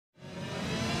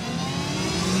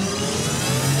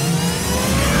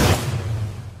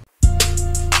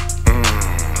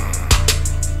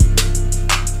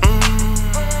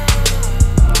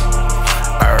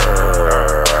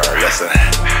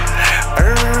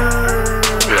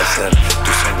Said,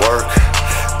 do some work.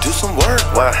 Do some work,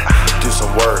 why? Do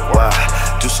some work, why?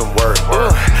 Do some work,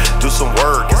 do some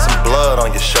work, get some blood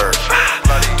on your shirt.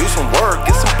 Do some work,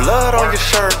 get some blood on your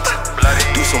shirt.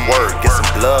 Do some work, get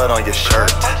some blood on your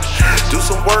shirt. Do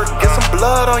some work, get some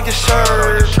blood on your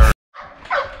shirt.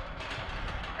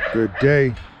 Good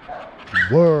day,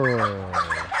 world.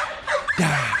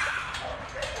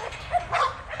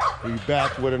 We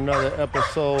back with another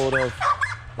episode of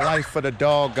Life for the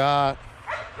Dog God.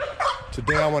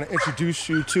 Today I want to introduce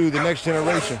you to the next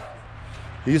generation.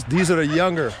 These are the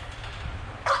younger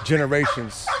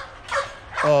generations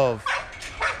of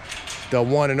the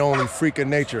one and only freak of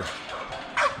nature.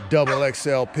 Double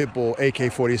XL Pitbull,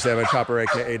 AK47 Chopper,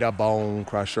 aka the Bone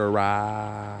Crusher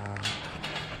ride.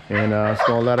 And it's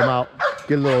gonna let them out,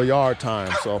 get a little yard time.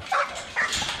 So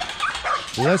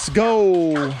let's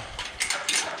go.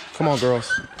 Come on,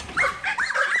 girls.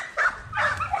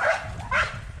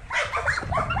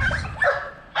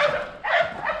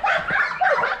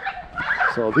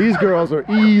 So these girls are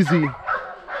easy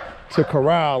to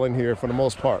corral in here for the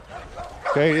most part.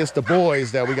 Okay, it's the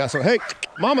boys that we got some. Hey,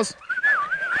 mamas,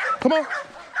 come on.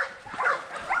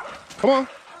 Come on.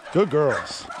 Good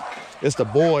girls. It's the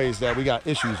boys that we got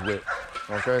issues with,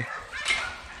 okay?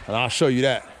 And I'll show you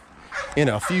that in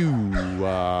a few,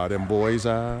 them boys.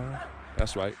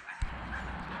 That's right.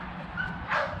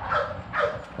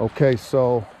 Okay,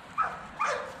 so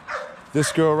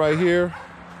this girl right here,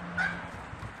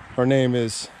 her name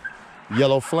is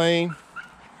Yellow Flame.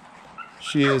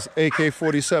 She is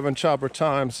AK47 Chopper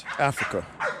times Africa.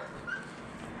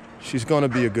 She's gonna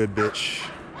be a good bitch.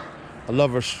 I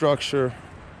love her structure.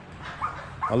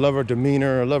 I love her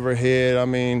demeanor. I love her head. I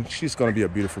mean, she's gonna be a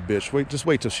beautiful bitch. Just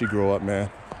wait till she grow up,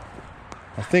 man.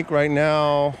 I think right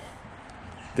now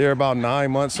they're about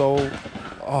 9 months old.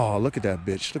 Oh, look at that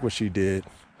bitch. Look what she did.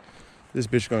 This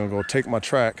bitch gonna go take my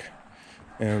track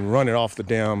and run it off the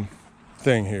damn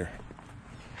thing here.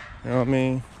 You know what I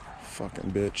mean?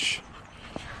 Fucking bitch.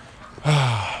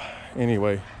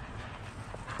 Anyway,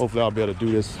 hopefully I'll be able to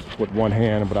do this with one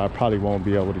hand, but I probably won't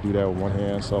be able to do that with one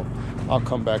hand. So I'll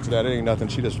come back to that. It ain't nothing.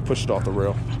 She just pushed it off the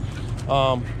rail.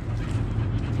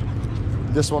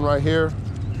 This one right here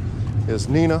is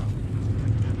Nina.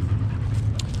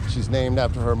 She's named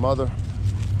after her mother.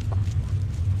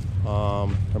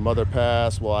 Her mother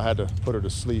passed. Well, I had to put her to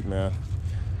sleep, man.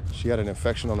 She had an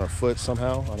infection on her foot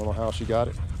somehow. I don't know how she got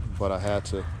it, but I had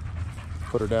to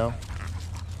put her down.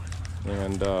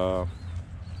 And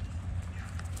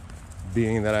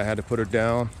being that I had to put her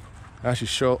down, I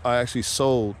actually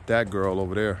sold that girl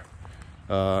over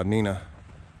there, Nina,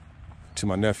 to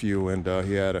my nephew, and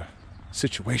he had a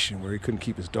situation where he couldn't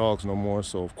keep his dogs no more.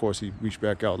 So of course he reached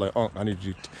back out like, "Unc, I need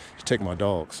you to take my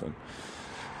dogs." And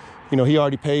you know, he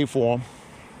already paid for them,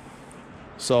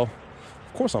 so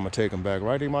of course I'm gonna take them back,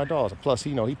 right? They're my dogs. Plus,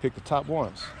 you know, he picked the top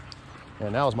ones,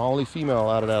 and that was my only female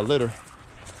out of that litter.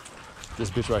 This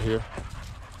bitch right here,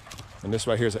 and this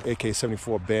right here is an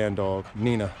AK-74 band dog,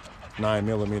 Nina,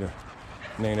 9mm,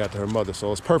 named after her mother.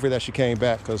 So it's perfect that she came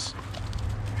back, because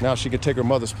now she can take her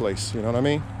mother's place. You know what I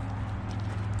mean?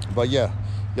 But yeah,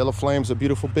 Yellow Flame's a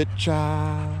beautiful bitch.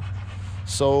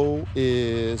 So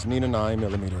is Nina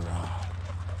 9mm.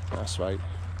 That's right.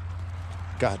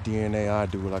 Got DNA, I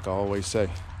do, like I always say.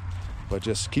 But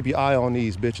just keep your eye on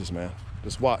these bitches, man.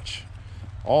 Just watch.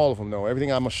 All of them, though.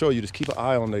 Everything I'm gonna show you, just keep an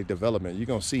eye on their development. You're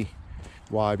gonna see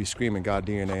why I be screaming God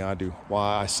DNA, I do.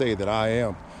 Why I say that I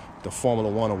am the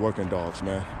Formula One of working dogs,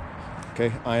 man.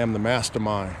 Okay? I am the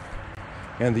mastermind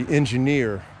and the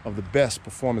engineer of the best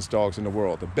performance dogs in the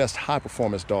world, the best high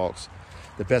performance dogs,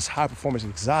 the best high performance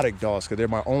exotic dogs, because they're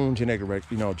my own genetic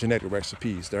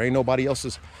recipes. There ain't nobody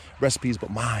else's recipes but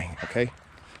mine, okay?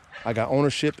 I got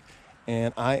ownership,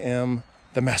 and I am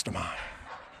the mastermind.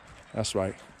 That's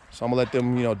right. So I'm gonna let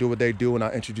them, you know, do what they do, and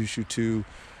I'll introduce you to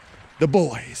the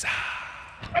boys.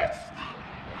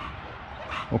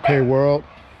 Okay, world.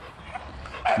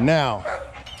 Now,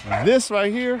 this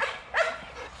right here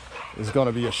is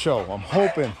gonna be a show. I'm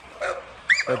hoping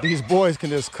that these boys can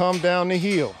just come down the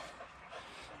hill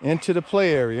into the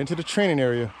play area, into the training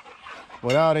area,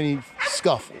 without any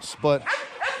scuffles. But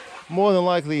more than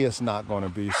likely, it's not gonna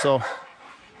be. So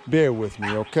bear with me,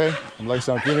 okay? Like I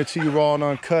said, I'm giving it to you raw and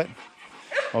uncut,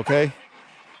 okay?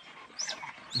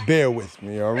 Bear with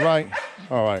me, all right?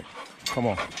 All right, come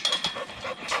on.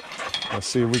 Let's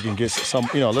see if we can get some,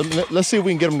 you know, let's see if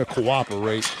we can get them to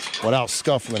cooperate without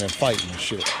scuffling and fighting and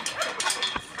shit.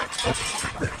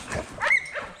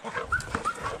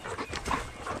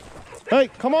 Hey,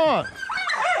 come on.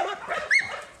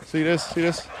 See this, see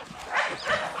this?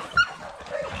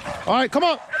 All right, come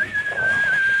on.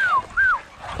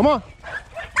 Come on.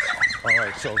 All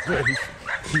right, so good.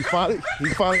 He finally,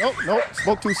 oh, no,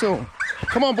 spoke too soon.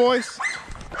 Come on, boys.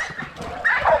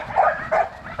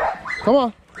 Come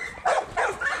on.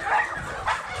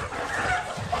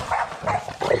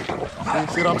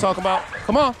 See what I'm talking about?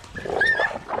 Come on.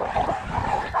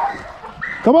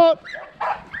 Come on.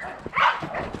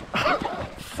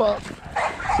 Fuck.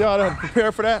 See how I had to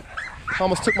prepare for that? I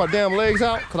almost took my damn legs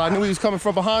out because I knew he was coming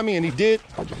from behind me, and he did.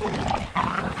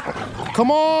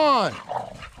 Come on.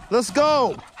 Let's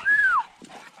go.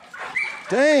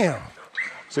 Damn.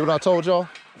 See what I told y'all?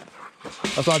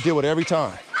 That's what I deal with every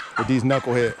time with these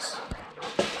knuckleheads.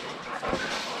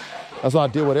 That's what I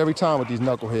deal with every time with these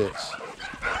knuckleheads.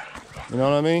 You know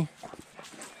what I mean?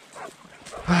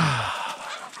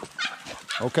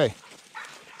 Okay.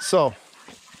 So,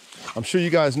 I'm sure you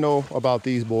guys know about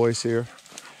these boys here.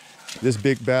 This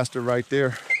big bastard right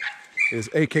there is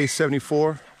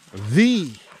AK-74,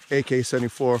 the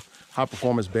AK-74 high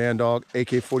performance band dog,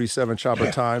 AK-47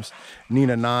 chopper times,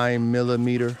 Nina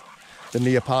 9mm, the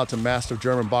Neapolitan Mastiff,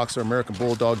 German boxer, American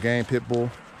Bulldog, Game Pit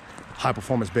Bull, high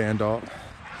performance band dog.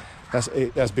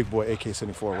 That's big boy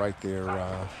AK-74 right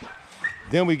there.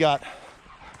 Then we got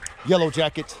Yellow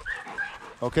Jacket.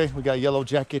 Okay, we got Yellow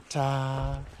Jacket.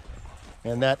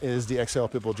 And that is the XL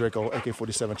Pitbull Draco,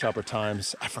 AK-47 chopper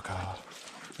times Africa.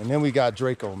 And then we got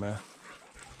Draco, man.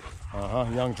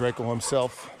 Young Draco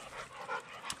himself.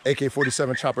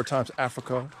 AK-47 chopper times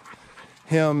Africa.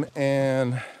 Him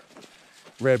and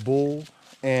Red Bull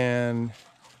and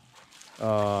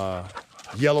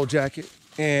Yellow Jacket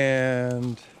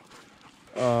and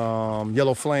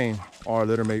Yellow Flame are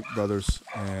littermate brothers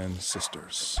and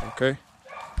sisters, okay?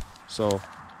 So,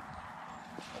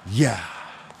 yeah.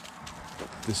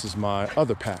 This is my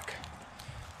other pack,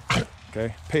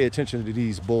 okay? Pay attention to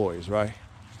these boys, right?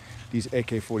 These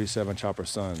AK-47 chopper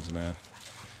sons, man.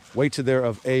 Wait till they're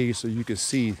of age so you can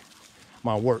see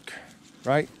my work,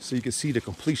 right? So you can see the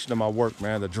completion of my work,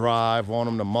 man. The drive on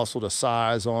them, the muscle, the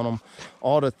size on them,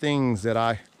 all the things that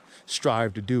I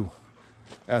strive to do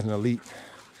as an elite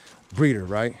breeder,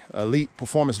 right? Elite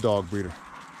performance dog breeder.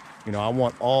 You know, I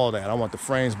want all that. I want the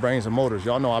frames, brains, and motors.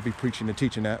 Y'all know I'll be preaching and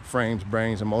teaching that, frames,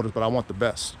 brains, and motors, but I want the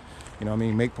best. You know what I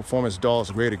mean? Make performance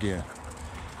dogs great again.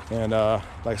 And like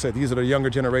I said, these are the younger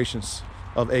generations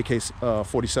of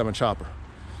AK-47 chopper,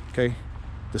 okay?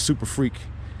 The super freak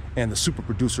and the super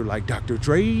producer like Dr.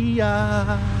 Dre.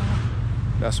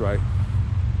 That's right.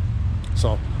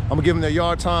 So I'm gonna give them their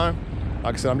yard time.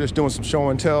 Like I said, I'm just doing some show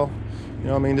and tell. You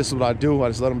know what I mean? This is what I do. I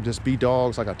just let them just be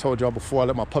dogs. Like I told y'all before, I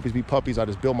let my puppies be puppies. I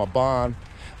just build my bond.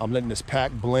 I'm letting this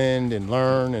pack blend and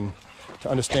learn and to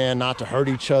understand not to hurt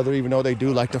each other, even though they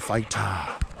do like to fight.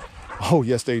 Oh,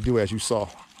 yes, they do, as you saw.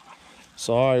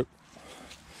 So, all right,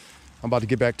 I'm about to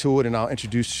get back to it, and I'll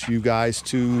introduce you guys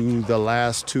to the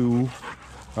last two.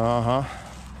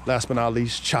 Last but not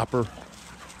least, Chopper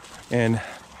and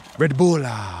Red Bull.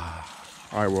 All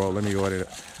right, world, let me go at it.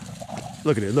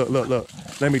 Look at it, look.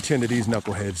 Let me tend to these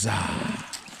knuckleheads.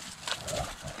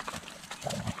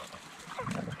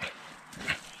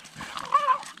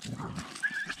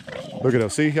 Look at them,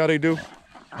 see how they do?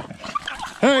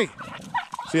 Hey,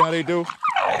 see how they do?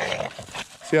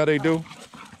 See how they do?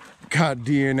 God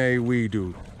DNA we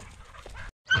do.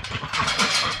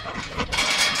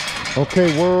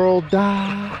 Okay, world,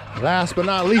 last but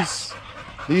not least,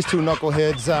 these two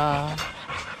knuckleheads,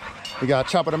 we got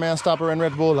Chopper the Man Stopper and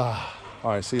Red Bull. All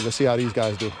right, let's see how these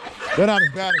guys do. They're not as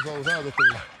bad as those other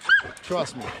two,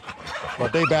 trust me,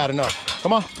 but they bad enough.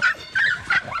 Come on.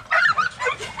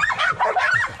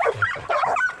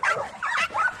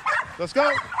 Let's go.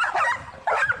 You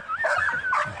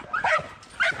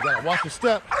gotta watch your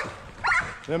step.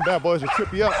 Them bad boys will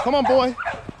trip you up. Come on, boy.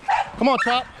 Come on,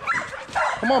 Chop.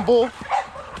 Come on, Bull.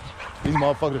 These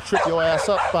motherfuckers will trip your ass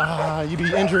up. You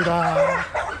be injured. You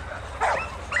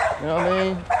know what I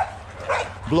mean?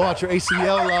 Blow out your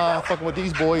ACL fucking with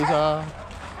these boys.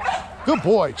 Good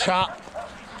boy, Chop.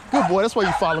 Good boy, that's why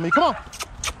you follow me. Come on.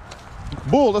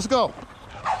 Bull, let's go.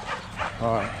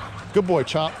 All right, good boy,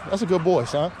 Chop. That's a good boy,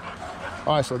 son.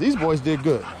 All right, so these boys did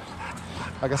good.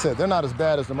 Like I said, they're not as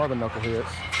bad as the other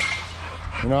knuckleheads.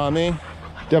 You know what I mean?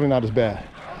 Definitely not as bad.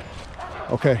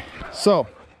 Okay, so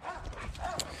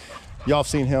y'all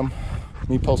seen him. Let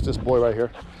me post this boy right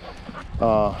here.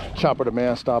 Chopper the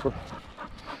Man Stopper.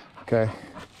 Okay,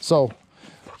 so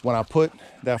when I put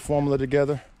that formula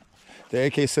together, the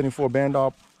AK-74 band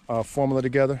dog formula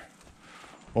together,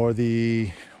 or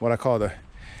the what I call the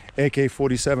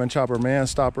AK-47 Chopper Man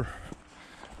Stopper,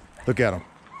 look at him,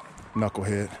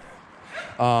 knucklehead.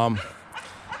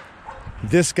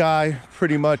 This guy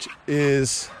pretty much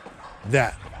is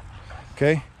that.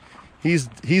 Okay, he's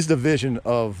the vision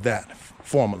of that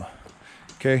formula.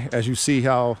 Okay, as you see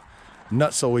how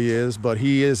nutso he is, but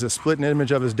he is a splitting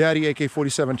image of his daddy,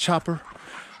 AK47 chopper.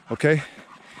 Okay,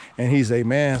 and he's a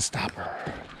man stopper.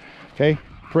 Okay,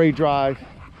 prey drive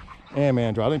and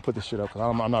man drive. Let me put this shit up because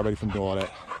I'm not ready for him to do all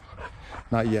that.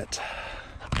 Not yet.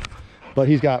 But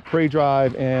he's got prey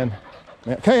drive and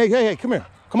man. Hey, come here.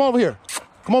 Come over here.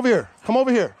 Come over here. Come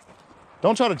over here.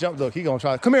 Don't try to jump. Look, he gonna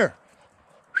try. Come here.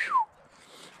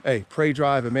 Hey, prey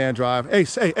drive and man drive.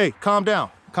 Hey, calm down.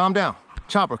 Calm down.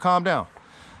 Chopper, calm down.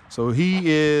 So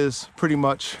he is pretty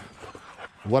much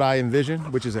what I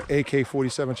envisioned, which is an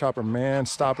AK47 chopper man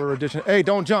stopper edition. Hey,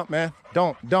 don't jump, man.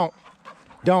 Don't.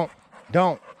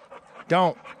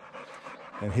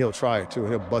 And he'll try it too.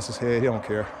 He'll bust his head. He don't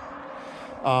care.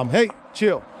 Hey,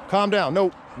 chill. Calm down.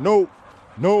 No.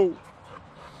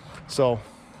 So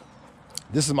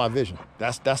this is my vision.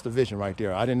 That's the vision right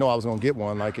there. I didn't know I was gonna get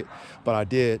one like it, but I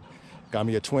did. Got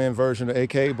me a twin version of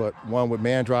AK, but one with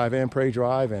man drive and prey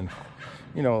drive, and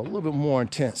you know, a little bit more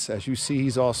intense. As you see,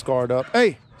 he's all scarred up.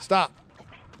 Hey, stop.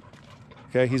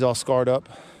 Okay, he's all scarred up.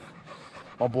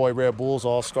 My boy Red Bull's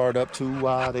all scarred up too.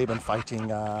 They've been fighting.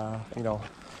 You know,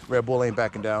 Red Bull ain't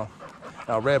backing down.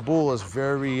 Now Red Bull is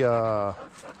very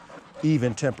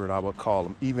even-tempered, I would call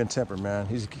him. Even-tempered, man.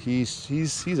 He's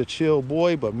a chill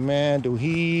boy, but man, do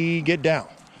he get down.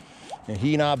 And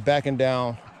he not backing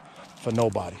down for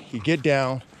nobody. He get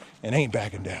down and ain't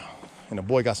backing down. And the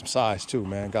boy got some size too,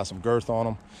 man. Got some girth on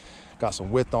him. Got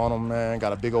some width on him, man.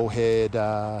 Got a big old head.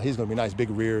 He's gonna be nice, big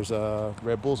rears.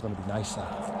 Red Bull's gonna be nice.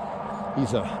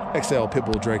 He's a XL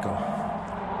Pitbull Draco.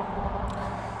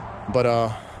 But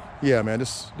yeah, man,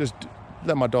 just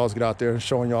let my dogs get out there,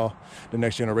 showing y'all the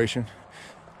next generation.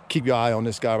 Keep your eye on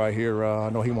this guy right here. I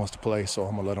know he wants to play, so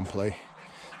I'm gonna let him play.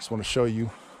 Just want to show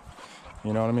you,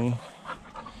 you know what I mean?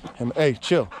 Him, hey,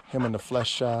 chill. Him in the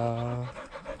flesh, acting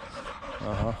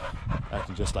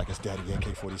just like his daddy,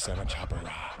 AK47 chopper.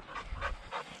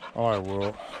 All right,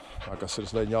 world. Like I said,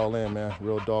 just letting y'all in, man.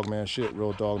 Real dog man shit,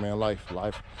 real dog man life,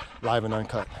 live and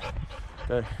uncut.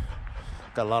 Okay,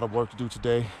 got a lot of work to do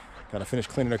today. Got to finish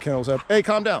cleaning their kennels up. Hey,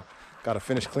 calm down. Got to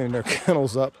finish cleaning their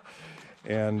kennels up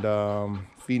and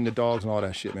feeding the dogs and all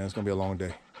that shit, man. It's gonna be a long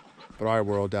day. But all right,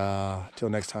 world. Till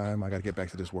next time, I got to get back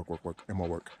to this work, and more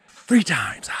work. 3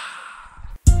 times.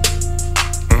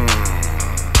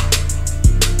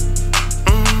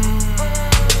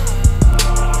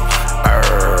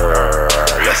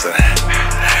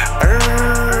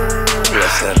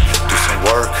 Listen,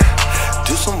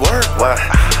 do some work, why?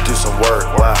 Do some work,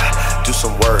 why? Do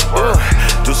some work,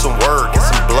 do some work, get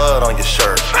some blood on your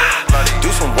shirt. Do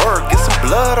some work, get some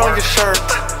blood on your shirt.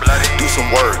 Do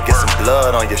some work, get some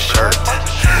blood on your shirt.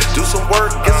 Do some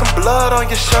work, get some blood on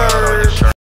your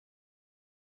shirt.